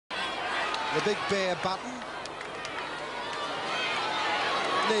the big bear button.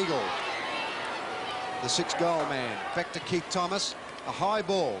 Neagle, the 6-goal man. Back to Keith Thomas. A high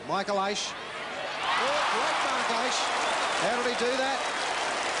ball. Michael Aish. Oh, great mark, Aish. How did he do that?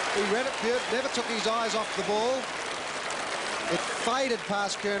 He read it good, never took his eyes off the ball. It faded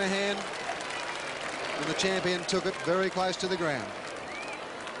past Kernahan, and the champion took it very close to the ground.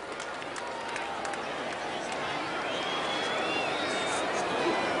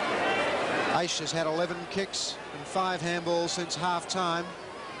 Aish has had 11 kicks and 5 handballs since half-time.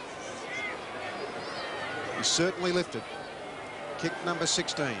 He's certainly lifted. Kick number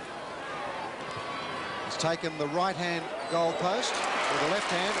 16. He's taken the right-hand goal post with the left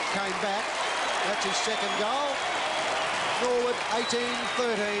hand. It came back. That's his second goal. Norwood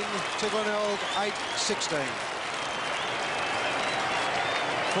 18-13 to Glenelg 8-16.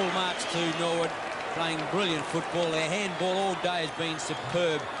 Full marks to Norwood, playing brilliant football. Their handball all day has been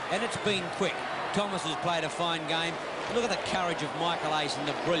superb, and it's been quick. Thomas has played a fine game. Look at the courage of Michael Aish and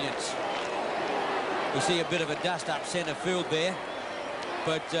the brilliance. We see a bit of a dust up centre field there,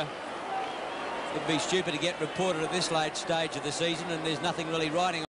 but it'd be stupid to get reported at this late stage of the season, and there's nothing really riding